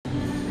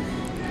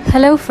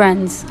Hello,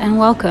 friends, and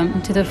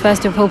welcome to the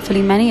first of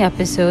hopefully many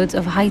episodes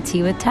of High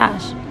Tea with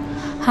Tash.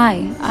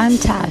 Hi, I'm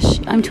Tash.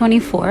 I'm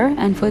 24,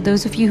 and for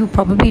those of you who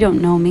probably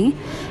don't know me,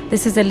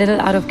 this is a little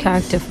out of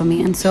character for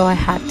me, and so I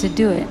had to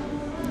do it.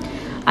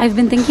 I've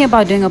been thinking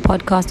about doing a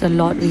podcast a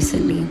lot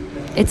recently.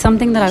 It's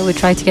something that I would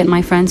try to get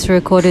my friends to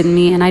record with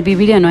me, and I'd be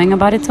really annoying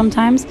about it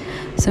sometimes,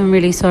 so I'm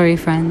really sorry,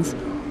 friends.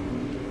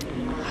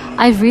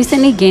 I've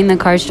recently gained the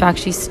courage to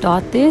actually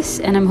start this,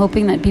 and I'm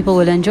hoping that people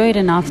will enjoy it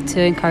enough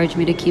to encourage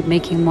me to keep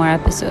making more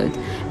episodes,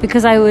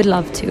 because I would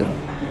love to.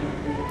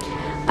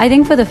 I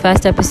think for the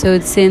first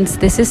episode, since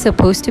this is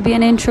supposed to be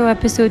an intro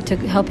episode to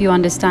help you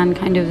understand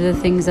kind of the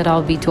things that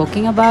I'll be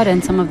talking about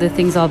and some of the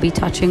things I'll be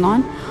touching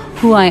on,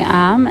 who I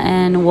am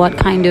and what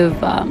kind of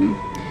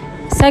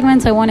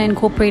segments I want to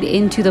incorporate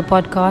into the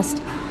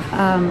podcast,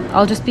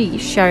 I'll just be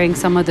sharing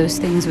some of those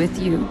things with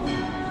you.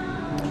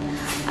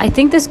 I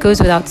think this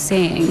goes without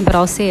saying, but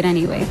I'll say it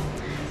anyway.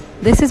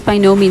 This is by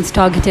no means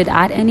targeted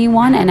at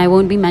anyone, and I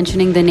won't be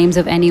mentioning the names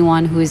of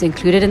anyone who is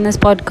included in this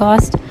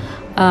podcast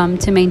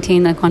to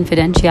maintain the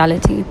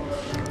confidentiality.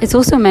 It's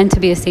also meant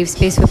to be a safe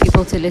space for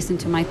people to listen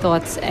to my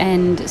thoughts,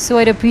 and so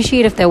I'd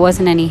appreciate if there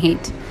wasn't any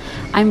hate.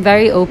 I'm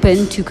very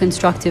open to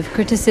constructive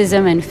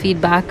criticism and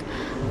feedback,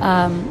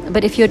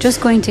 but if you're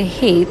just going to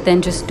hate,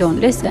 then just don't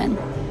listen.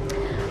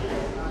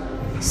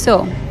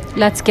 So,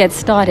 let's get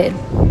started.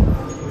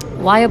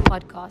 Why a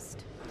podcast?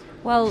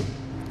 Well,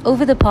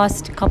 over the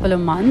past couple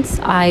of months,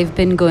 I've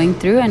been gone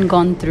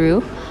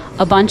through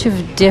a bunch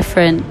of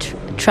different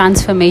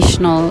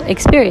transformational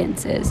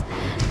experiences.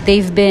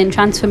 They've been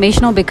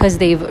transformational because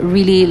they've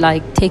really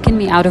taken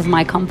me out of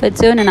my comfort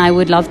zone, and I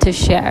would love to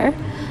share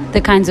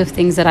the kinds of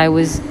things that I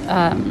was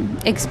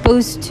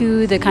exposed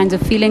to, the kinds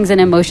of feelings and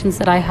emotions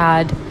that I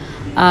had,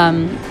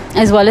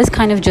 as well as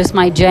kind of just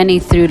my journey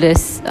through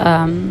this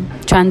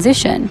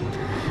transition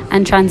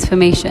and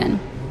transformation.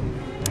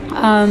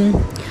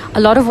 A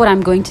lot of what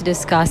I'm going to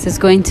discuss is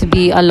going to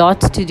be a lot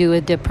to do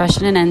with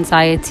depression and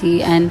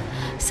anxiety and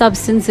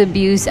substance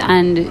abuse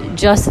and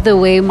just the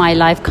way my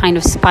life kind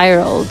of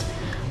spiraled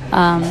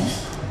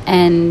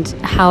and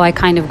how I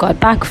kind of got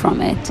back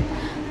from it.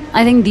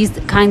 I think these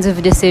kinds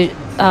of discussions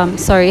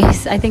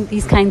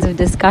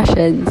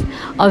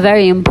are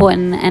very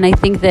important, and I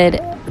think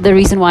that the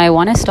reason why I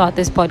want to start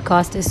this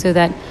podcast is so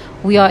that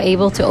we are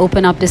able to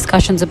open up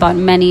discussions about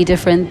many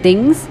different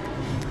things.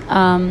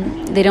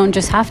 They don't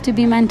just have to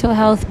be mental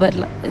health, but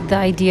the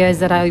idea is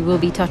that I will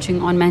be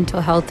touching on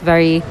mental health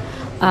very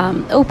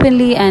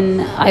openly,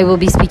 and I will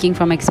be speaking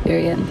from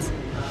experience.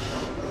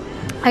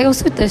 I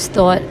also just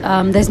thought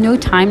there's no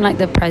time like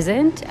the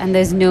present, and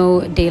there's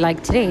no day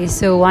like today,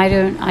 so why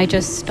don't I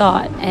just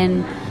start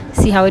and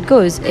see how it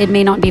goes? It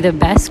may not be the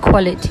best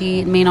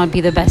quality, it may not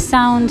be the best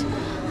sound,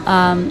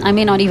 I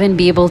may not even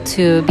be able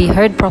to be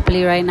heard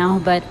properly right now,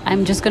 but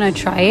I'm just going to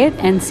try it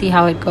and see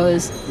how it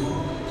goes.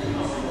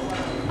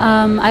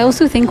 I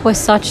also think we're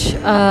such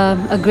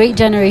a great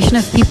generation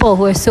of people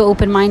who are so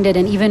open-minded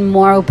and even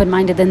more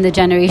open-minded than the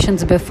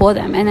generations before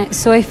them. And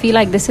so I feel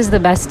like this is the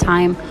best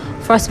time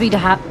for us to be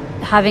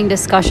having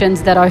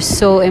discussions that are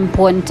so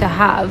important to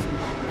have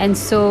and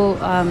so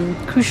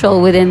crucial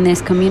within this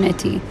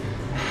community.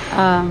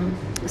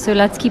 So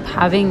let's keep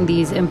having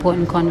these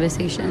important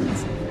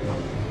conversations.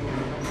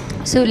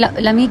 So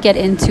let me get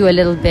into a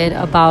little bit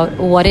about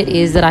what it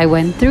is that I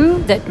went through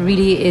that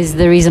really is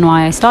the reason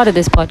why I started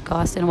this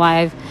podcast and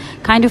why I've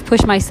kind of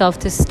pushed myself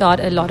to start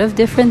a lot of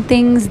different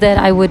things that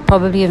I would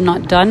probably have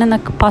not done in the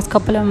past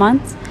couple of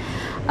months.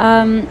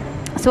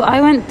 So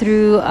I went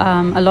through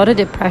a lot of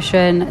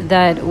depression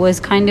that was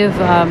kind of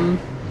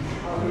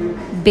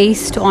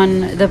based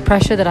on the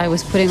pressure that I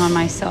was putting on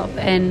myself,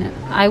 and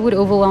I would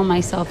overwhelm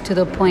myself to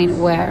the point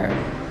where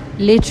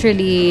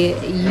literally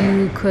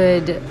you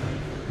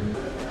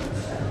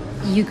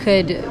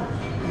could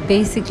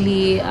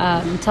basically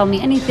tell me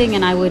anything,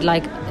 and I would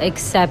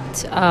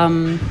accept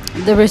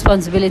the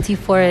responsibility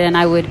for it, and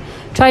I would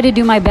try to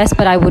do my best,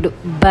 but I would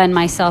burn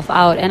myself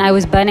out, and I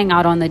was burning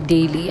out on the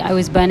daily. I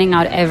was burning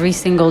out every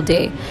single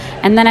day.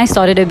 And then I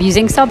started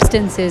abusing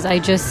substances. I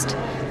just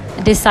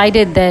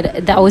decided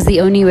that was the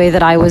only way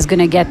that I was going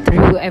to get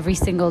through every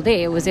single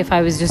day. It was if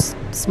I was just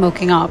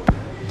smoking up.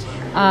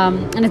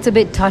 And it's a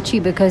bit touchy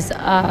because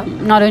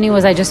not only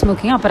was I just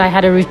smoking up, but I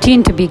had a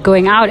routine to be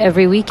going out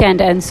every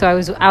weekend, and so I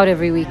was out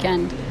every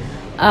weekend.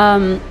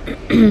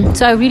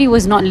 So I really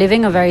was not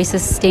living a very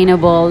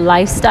sustainable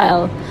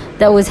lifestyle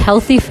that was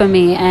healthy for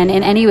me and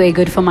in any way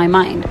good for my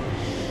mind.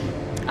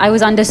 I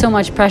was under so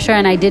much pressure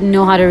and I didn't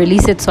know how to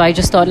release it, so I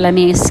just thought, let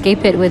me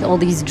escape it with all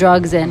these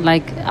drugs and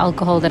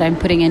alcohol that I'm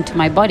putting into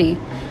my body.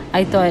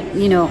 I thought,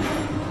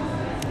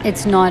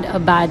 it's not a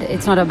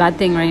bad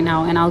thing right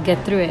now, and I'll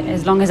get through it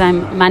as long as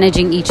I'm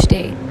managing each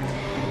day.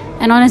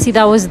 And honestly,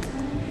 that was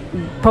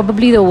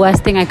probably the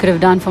worst thing I could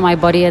have done for my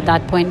body at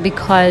that point,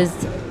 because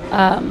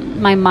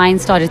my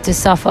mind started to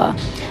suffer.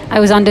 I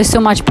was under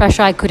so much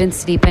pressure I couldn't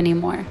sleep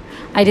anymore.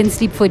 I didn't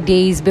sleep for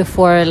days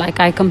before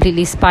I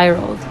completely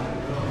spiraled.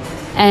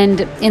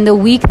 And in the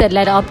week that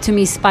led up to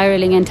me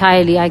spiraling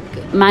entirely, I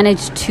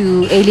managed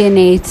to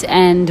alienate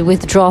and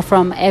withdraw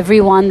from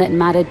everyone that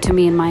mattered to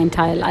me in my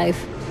entire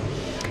life.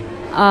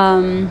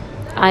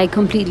 I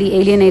completely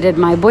alienated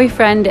my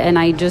boyfriend, and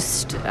I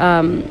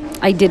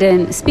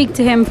didn't speak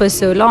to him for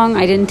so long.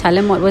 I didn't tell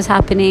him what was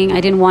happening.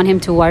 I didn't want him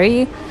to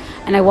worry,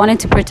 and I wanted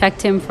to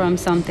protect him from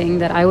something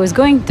that I was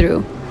going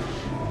through.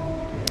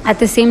 At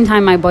the same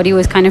time, my body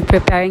was kind of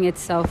preparing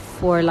itself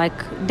for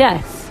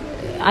death.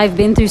 I've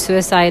been through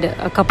suicide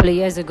a couple of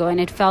years ago, and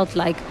it felt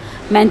like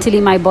mentally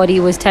my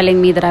body was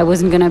telling me that I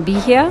wasn't going to be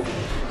here,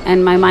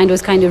 and my mind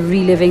was kind of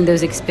reliving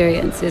those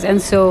experiences.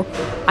 And so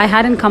I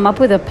hadn't come up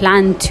with a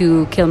plan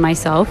to kill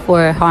myself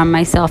or harm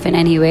myself in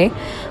any way,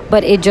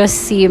 but it just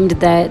seemed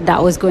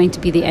that was going to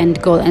be the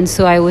end goal. And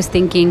so I was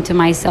thinking to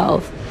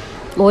myself,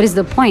 what is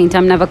the point?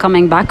 I'm never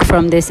coming back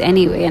from this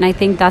anyway. And I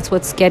think that's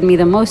what scared me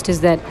the most,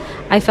 is that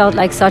I felt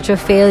like such a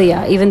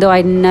failure, even though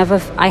I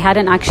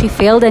hadn't actually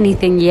failed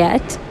anything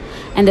yet,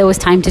 and there was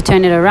time to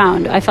turn it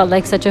around. I felt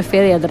like such a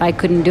failure that I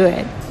couldn't do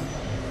it.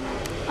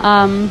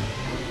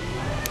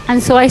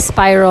 And so I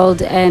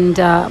spiraled, and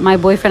my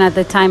boyfriend at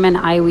the time and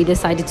we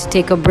decided to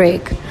take a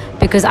break,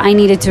 because I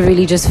needed to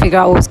really just figure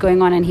out what was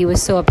going on, and he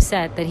was so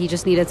upset that he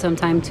just needed some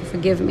time to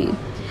forgive me.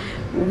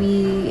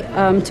 We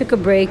took a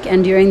break,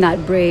 and during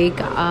that break,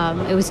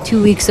 it was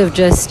 2 weeks of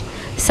just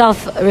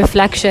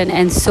self-reflection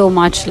and so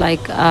much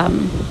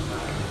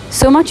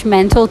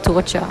mental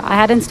torture. I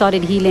hadn't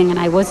started healing, and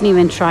I wasn't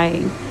even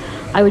trying.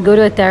 I would go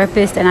to a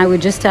therapist, and I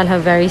would just tell her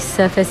very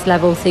surface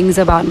level things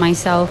about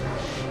myself,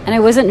 and I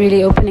wasn't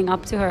really opening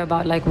up to her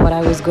about what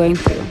I was going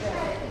through.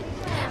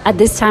 At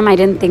this time, I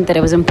didn't think that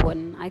it was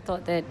important. I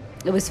thought that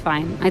it was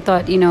fine. I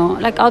thought,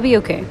 I'll be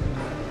okay.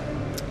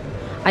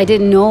 I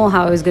didn't know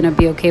how I was going to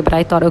be okay, but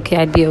I thought, okay,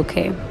 I'd be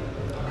okay.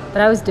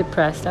 But I was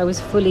depressed. I was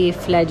fully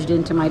fledged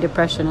into my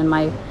depression and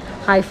my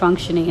high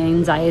functioning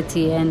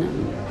anxiety, and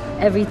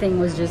everything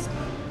was just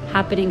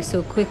happening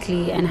so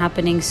quickly and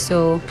happening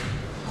so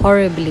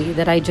horribly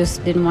that I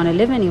just didn't want to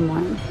live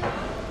anymore.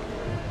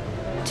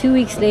 2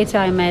 weeks later,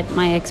 I met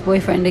my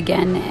ex-boyfriend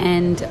again,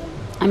 and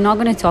I'm not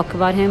going to talk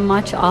about him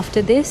much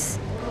after this,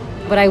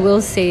 but I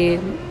will say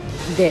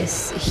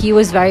this. He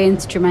was very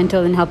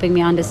instrumental in helping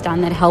me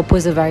understand that help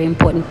was a very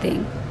important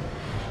thing.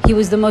 He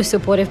was the most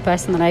supportive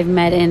person that I've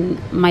met in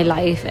my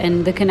life,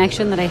 and the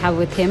connection that I have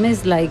with him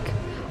is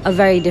a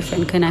very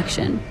different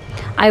connection.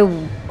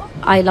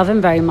 I love him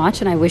very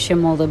much, and I wish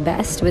him all the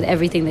best with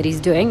everything that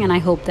he's doing, and I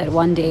hope that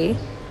one day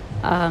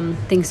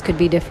things could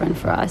be different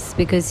for us,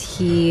 because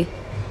he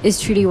is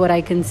truly what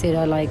I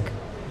consider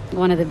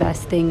one of the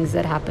best things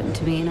that happened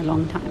to me in a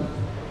long time.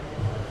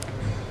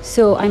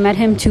 So I met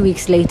him 2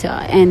 weeks later,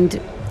 and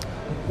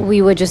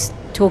we were just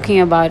talking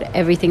about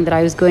everything that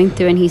I was going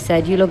through, and he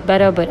said, "You look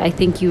better, but I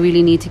think you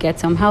really need to get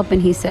some help."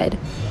 And he said,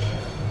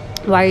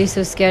 "Why are you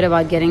so scared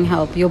about getting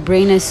help? Your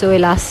brain is so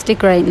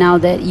elastic right now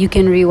that you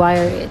can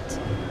rewire it."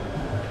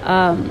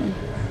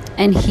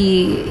 And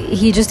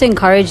he just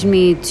encouraged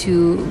me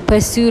to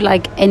pursue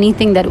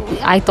anything that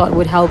I thought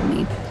would help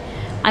me.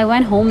 I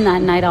went home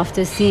that night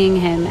after seeing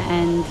him,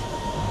 and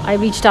I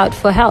reached out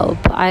for help.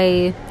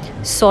 I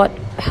sought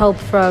help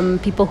from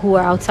people who were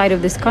outside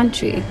of this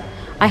country.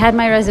 I had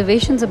my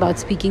reservations about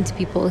speaking to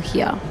people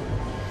here,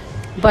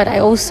 but I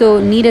also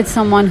needed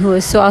someone who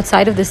was so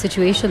outside of the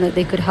situation that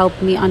they could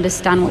help me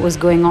understand what was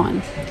going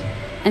on.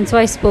 And so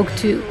I spoke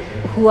to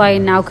who I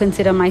now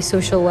consider my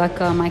social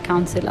worker, my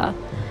counselor.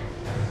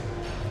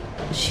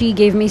 She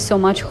gave me so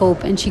much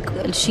hope, and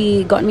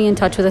she got me in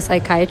touch with a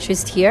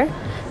psychiatrist here,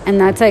 and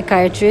that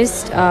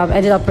psychiatrist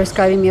ended up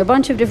prescribing me a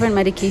bunch of different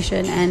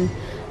medication, and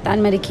that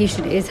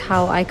medication is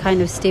how I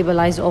kind of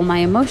stabilized all my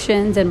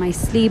emotions and my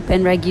sleep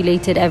and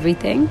regulated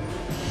everything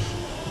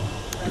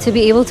to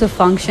be able to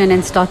function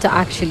and start to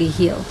actually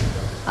heal.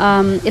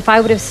 If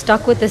I would have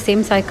stuck with the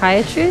same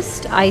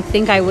psychiatrist, I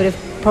think I would have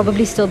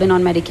probably still been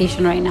on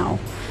medication right now.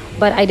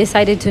 But I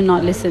decided to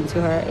not listen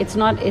to her. It's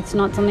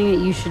not something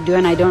that you should do,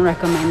 and I don't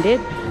recommend it.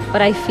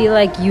 But I feel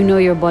like you know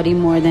your body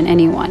more than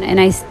anyone, and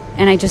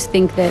I just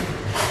think that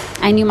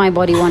I knew my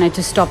body wanted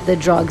to stop the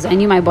drugs. I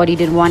knew my body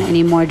didn't want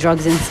any more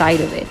drugs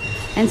inside of it,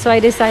 and so I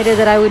decided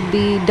that I would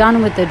be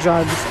done with the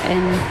drugs.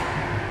 And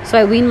so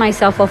I weaned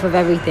myself off of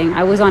everything.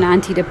 I was on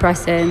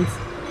antidepressants,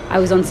 I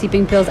was on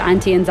sleeping pills,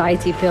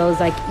 anti-anxiety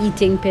pills,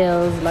 eating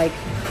pills,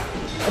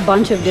 a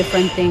bunch of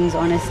different things,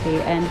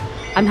 honestly. And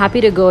I'm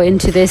happy to go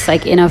into this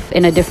in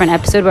a different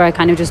episode where I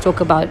kind of just talk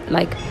about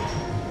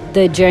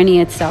the journey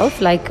itself,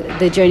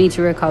 the journey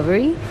to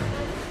recovery.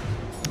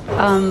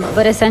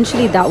 But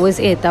essentially that was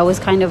it. That was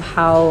kind of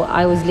how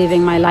I was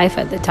living my life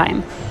at the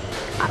time.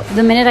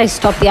 The minute I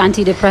stopped the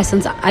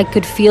antidepressants, I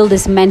could feel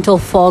this mental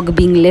fog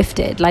being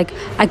lifted.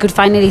 I could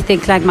finally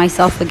think like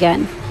myself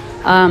again.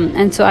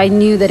 And so I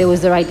knew that it was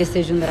the right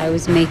decision that I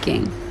was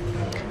making.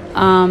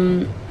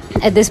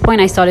 At this point,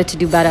 I started to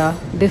do better.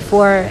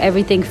 Before,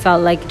 everything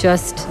felt like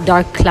just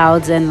dark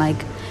clouds, and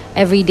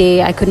every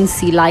day I couldn't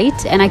see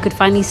light, and I could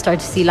finally start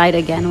to see light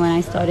again when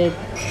I started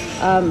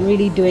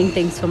really doing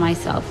things for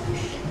myself.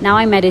 Now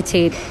I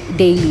meditate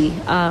daily.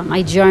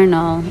 I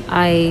journal.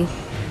 I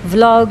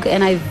vlog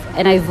and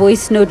I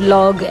voice note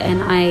log,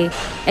 and I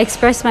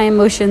express my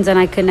emotions, and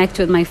I connect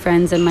with my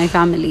friends and my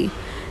family.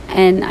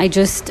 And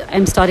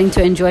I'm starting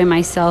to enjoy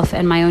myself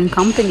and my own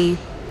company.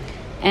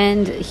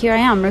 And here I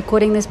am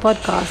recording this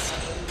podcast.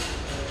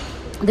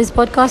 This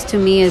podcast to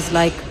me is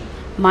like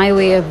my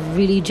way of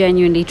really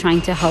genuinely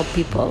trying to help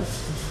people.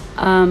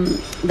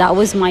 That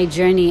was my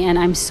journey, and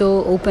I'm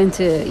so open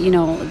to,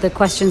 the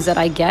questions that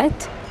I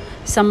get.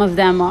 Some of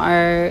them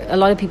are, a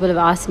lot of people have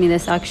asked me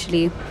this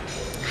actually.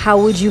 How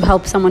would you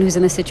help someone who's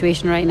in a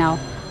situation right now?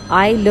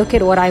 I look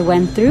at what I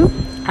went through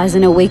as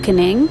an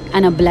awakening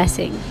and a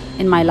blessing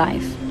in my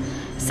life.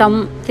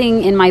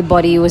 Something in my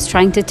body was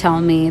trying to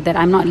tell me that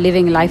I'm not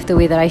living life the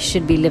way that I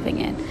should be living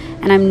it,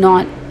 and I'm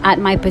not at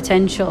my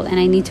potential, and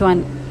I need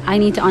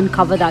to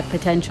uncover that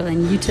potential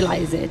and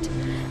utilize it.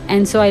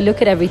 And so I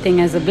look at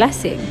everything as a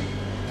blessing.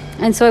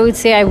 And so I would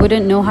say I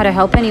wouldn't know how to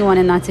help anyone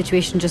in that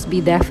situation. Just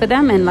be there for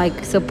them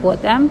and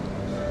support them,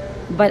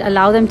 but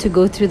allow them to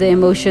go through the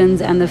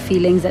emotions and the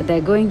feelings that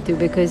they're going through,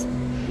 because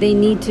they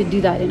need to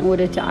do that in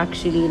order to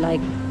actually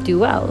do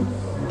well.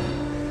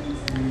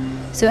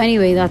 So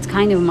anyway, that's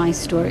kind of my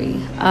story.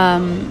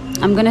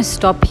 I'm going to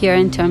stop here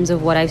in terms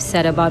of what I've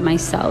said about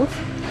myself,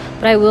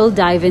 but I will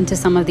dive into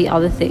some of the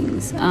other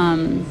things.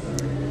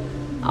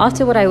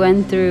 After what I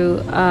went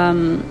through,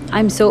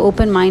 I'm so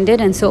open-minded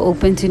and so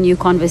open to new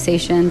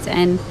conversations.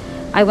 And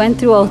I went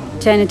through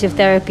alternative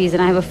therapies,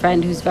 and I have a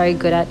friend who's very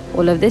good at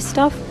all of this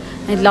stuff.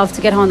 I'd love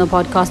to get her on the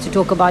podcast to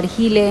talk about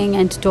healing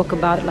and to talk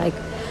about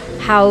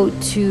how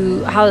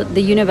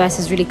the universe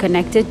is really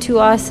connected to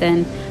us,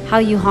 and how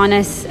you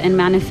harness and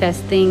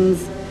manifest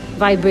things,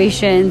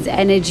 vibrations,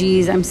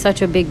 energies. I'm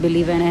such a big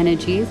believer in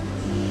energies.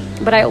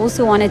 But I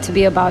also want it to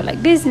be about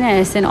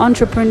business and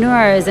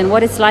entrepreneurs and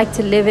what it's like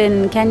to live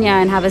in Kenya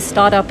and have a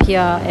startup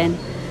here, and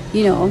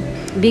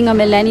being a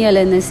millennial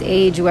in this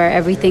age where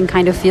everything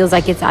kind of feels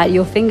like it's at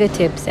your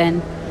fingertips.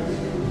 And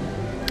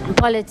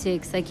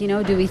politics,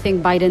 do we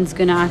think Biden's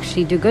gonna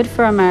actually do good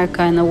for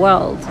America and the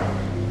world?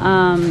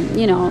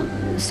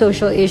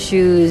 Social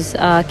issues,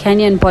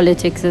 Kenyan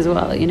politics as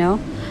well.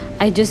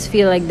 I just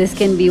feel like this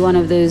can be one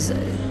of those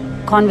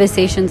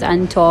conversations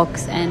and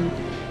talks, and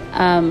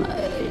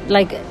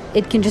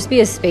it can just be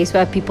a space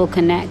where people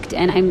connect.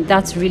 And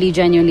that's really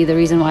genuinely the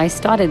reason why I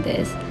started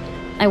this.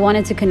 I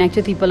wanted to connect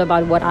with people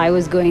about what I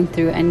was going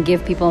through and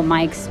give people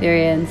my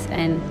experience.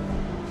 And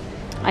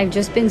I've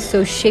just been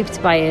so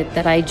shaped by it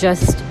that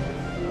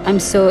I'm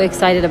so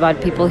excited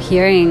about people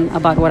hearing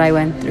about what I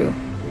went through.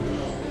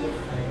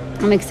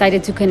 I'm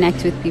excited to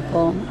connect with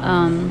people.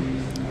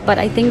 But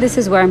I think this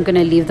is where I'm going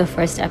to leave the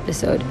first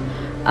episode.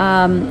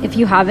 If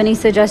you have any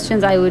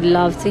suggestions, I would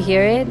love to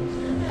hear it.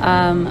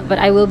 But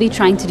I will be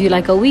trying to do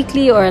a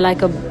weekly or a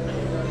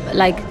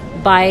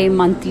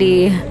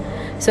bi-monthly,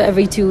 so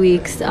every 2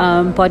 weeks,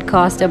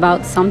 podcast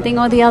about something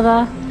or the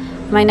other.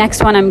 My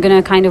next one I'm going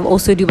to kind of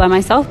also do by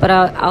myself, but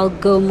I'll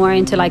go more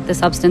into the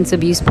substance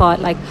abuse part,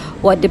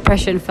 what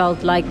depression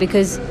felt like,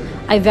 because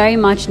I very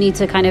much need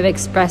to kind of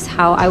express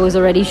how I was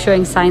already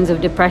showing signs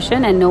of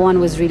depression and no one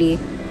was really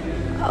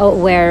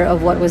aware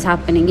of what was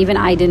happening. Even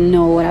I didn't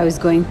know what I was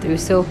going through.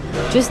 So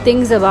just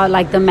things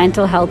about the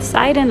mental health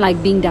side and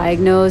being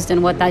diagnosed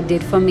and what that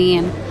did for me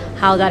and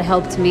how that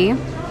helped me.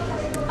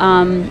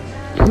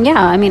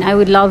 I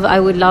would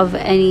love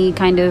any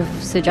kind of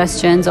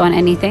suggestions on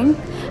anything.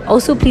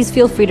 Also, please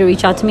feel free to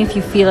reach out to me if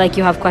you feel like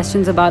you have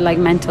questions about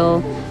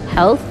mental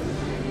health.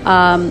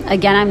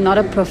 Again, I'm not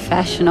a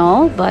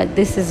professional, but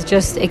this is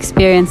just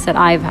experience that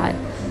I've had.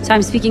 So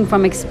I'm speaking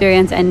from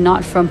experience and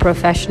not from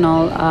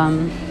professional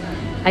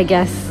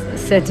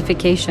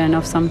certification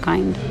of some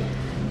kind.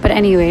 But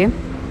anyway,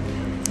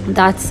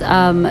 that's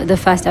the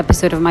first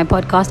episode of my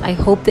podcast. I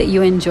hope that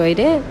you enjoyed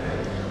it.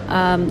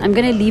 I'm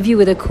going to leave you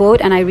with a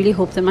quote, and I really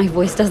hope that my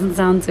voice doesn't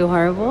sound so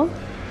horrible.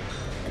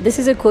 This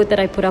is a quote that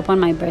I put up on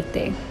my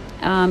birthday.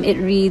 It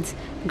reads,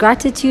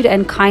 gratitude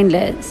and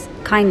kindness,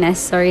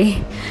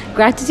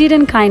 gratitude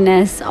and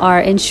kindness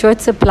are in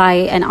short supply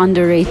and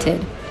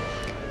underrated.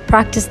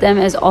 Practice them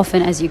as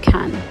often as you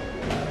can.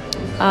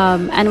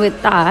 And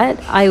with that,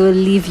 I will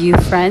leave you,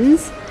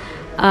 friends.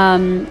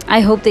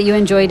 I hope that you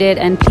enjoyed it,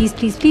 and please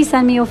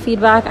send me your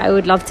feedback. I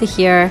would love to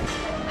hear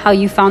how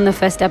you found the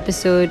first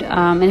episode,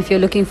 and if you're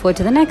looking forward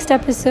to the next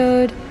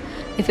episode,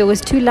 if it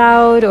was too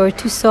loud or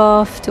too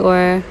soft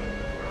or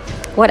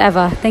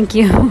whatever. Thank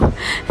you.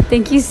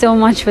 Thank you so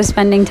much for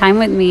spending time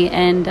with me,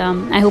 and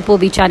I hope we'll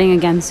be chatting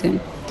again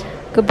soon.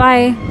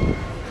 Goodbye.